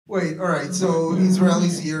Wait, all right, so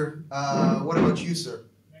Israelis here. What about you, sir?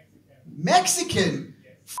 Mexican?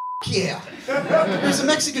 F yeah. There's a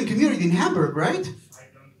Mexican community in Hamburg, right? I don't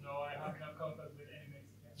know. I have no contact with any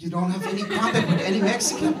Mexican. You don't have any contact with any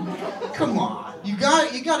Mexican? Come on. You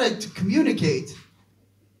gotta communicate.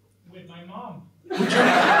 With my mom.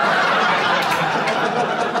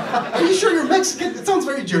 Are you sure you're Mexican? It sounds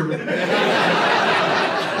very German.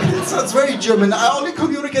 It sounds very German. I only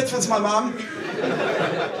communicate with my mom.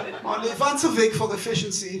 Only once a week for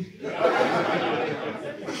efficiency.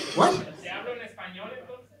 What? ¿Te hablo en español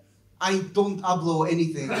entonces? I don't hablo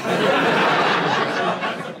anything. That's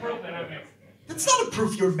a proof that I'm Mexican. That's not a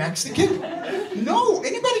proof you're Mexican. No,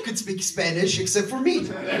 anybody could speak Spanish except for me.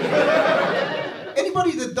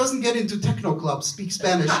 Anybody that doesn't get into techno clubs speaks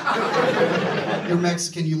Spanish. You're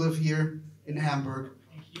Mexican, you live here in Hamburg.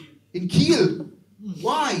 In Kiel.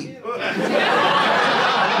 Why?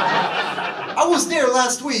 I was there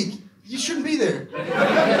last week. You shouldn't be there. But I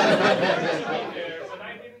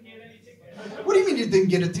didn't get any tickets. What do you mean you didn't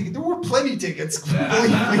get a ticket? There were plenty of tickets.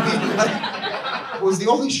 Believe me. Like, it was the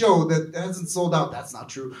only show that hasn't sold out. That's not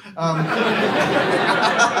true.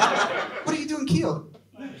 What do you do in Kiel?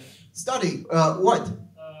 Studying. What?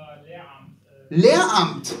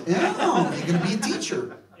 Lehramt. Lehramt. Yeah, you're going to be a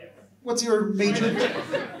teacher. Yes. What's your major? Languages.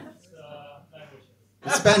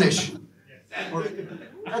 Spanish. Yes. Or,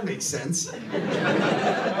 that makes sense.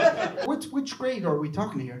 Which grade are we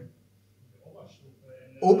talking here?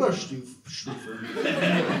 Oberstufe.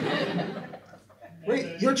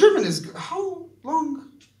 Wait, your German is... How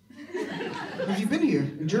long have you been here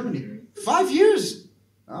in Germany? 5 years?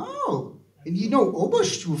 Oh, and you know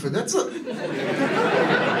Oberstufe, that's a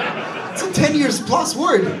 10 years plus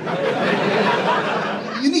word.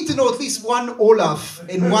 You need to know at least one Olaf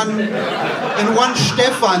and one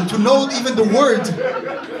Stefan to know even the word.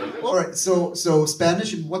 All right, so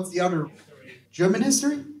Spanish, and what's the other? German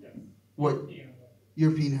history? What?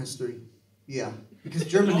 European history. Yeah, because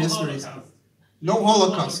German history is... No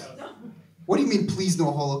Holocaust. What do you mean, please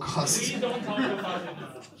no Holocaust? We don't talk about it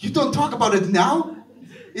now. You don't talk about it now?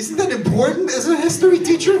 Isn't that important as a history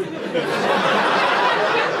teacher?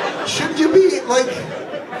 Shouldn't you be like...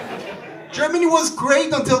 Germany was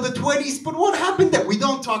great until the 20s, but what happened there? We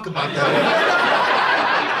don't talk about that.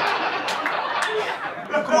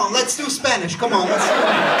 Come on, let's do Spanish. Come on.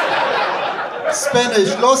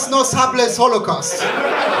 Spanish. Los nos hables Holocaust.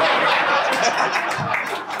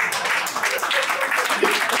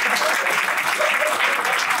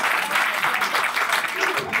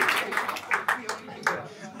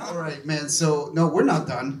 All right, man. So, no, we're not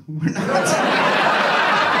done. We're not.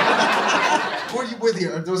 Who are you with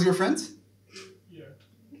here? Are those your friends?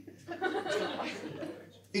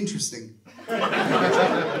 Interesting.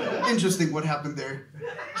 Interesting what happened there.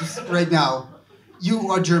 Just right now. You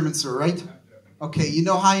are German, sir, right? Okay, you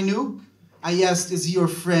know how I knew? I asked, is he your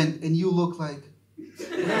friend? And you look like...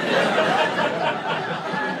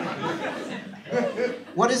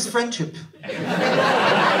 What is friendship?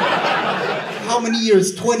 How many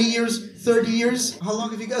years? 20 years? 30 years? How long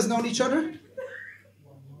have you guys known each other?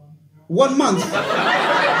 1 month.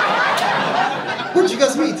 Where'd you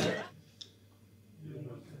guys meet?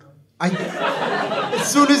 As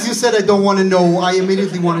soon as you said I don't want to know, I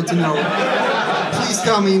immediately wanted to know. Please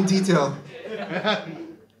tell me in detail.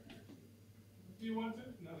 Do you want to?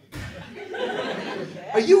 No.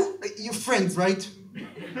 Are you friends, right?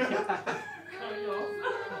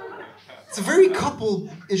 It's a very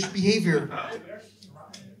couple-ish behavior.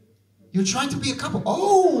 You're trying to be a couple.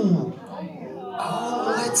 Oh,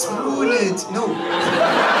 let's ruin it. No.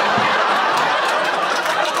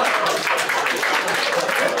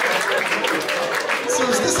 So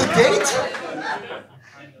is this a date?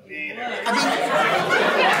 I mean...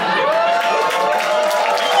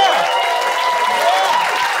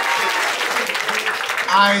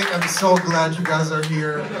 I am so glad you guys are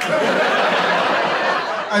here.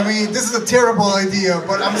 I mean, this is a terrible idea,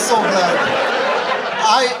 but I'm so glad.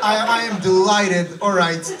 I am delighted. All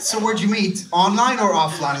right, so where'd you meet? Online or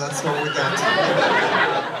offline? Let's go with that.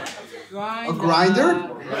 A grinder?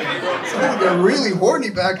 Someone got really horny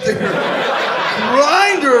back there.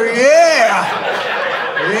 Grinder, yeah!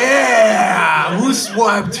 Yeah! Who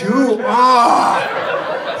swiped who? Ah!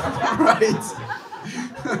 Right.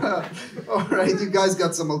 All right, you guys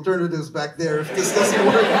got some alternatives back there if this doesn't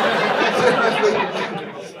work.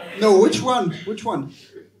 No, which one? Which one?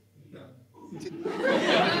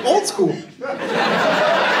 Old school.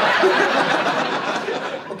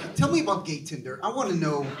 Okay, tell me about gay Tinder. I want to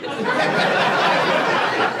know.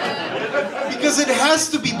 Because it has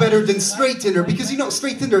to be better than straight Tinder. Because, you know,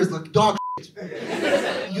 straight Tinder is like dog shit.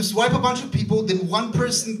 You you swipe a bunch of people, then one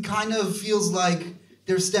person kind of feels like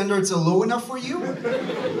their standards are low enough for you.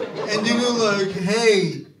 And then you're like,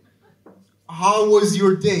 hey, how was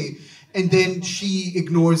your day? And then she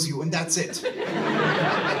ignores you, and that's it.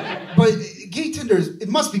 But gay Tinder, it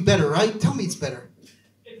must be better, right? Tell me it's better.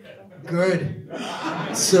 Good.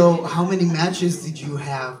 So, how many matches did you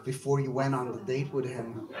have before you went on the date with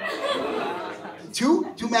him?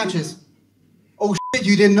 2? 2 matches. Oh shit,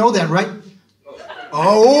 you didn't know that, right?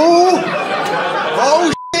 Oh!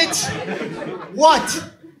 Oh shit!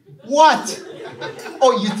 What? What?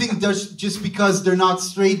 Oh, you think that's just because they're not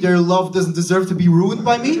straight, their love doesn't deserve to be ruined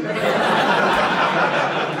by me?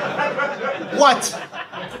 What?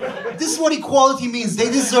 This is what equality means. They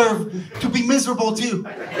deserve to be miserable too.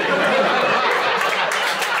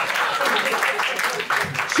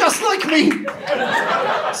 Just like me.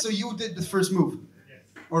 So you did the first move. Yes.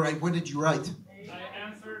 All right, what did you write? I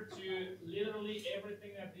answered to literally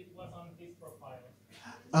everything that it was on his profile.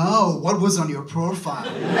 Oh, what was on your profile?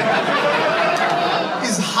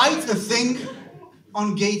 Is height a thing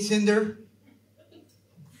on gay Tinder?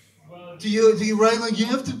 Well, Do you write like you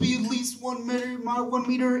have to be at least 1 meter, 1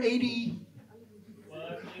 meter 80? well,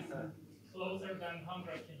 at least closer than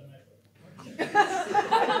 100 kilometers.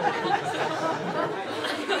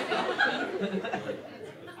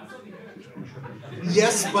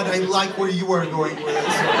 Yes, but I like where you are going with this.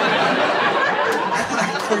 I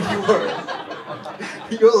like where you were.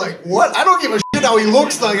 You're like, what? I don't give a shit how he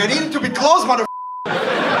looks like. I need him to be close, motherfucker.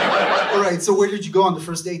 All right, so where did you go on the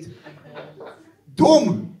first date?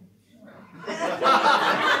 Dom.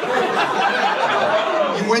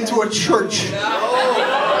 You went to a church.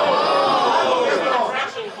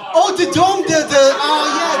 Oh, the dome, the fair.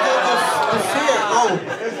 Oh,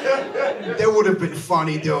 that would have been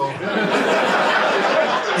funny, though.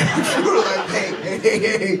 If you were like,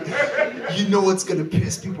 hey, you know what's gonna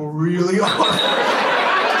piss people really off.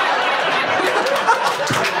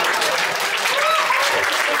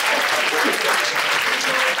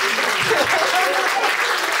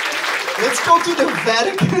 Let's go to the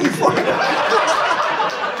Vatican for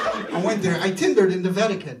I went there. I Tindered in the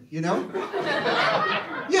Vatican, you know?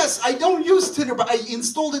 Yes, I don't use Tinder, but I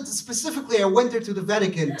installed it specifically. I went there to the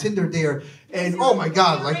Vatican, Tinder there, and oh my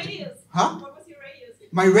God, like, radius? huh? What was your radius?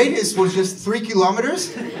 My radius was just 3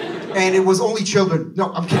 kilometers, and it was only children.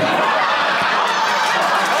 No, I'm kidding.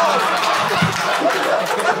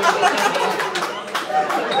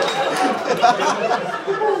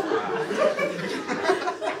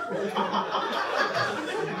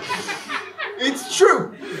 It's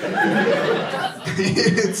true.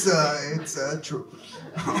 It's true.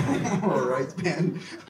 All right, man.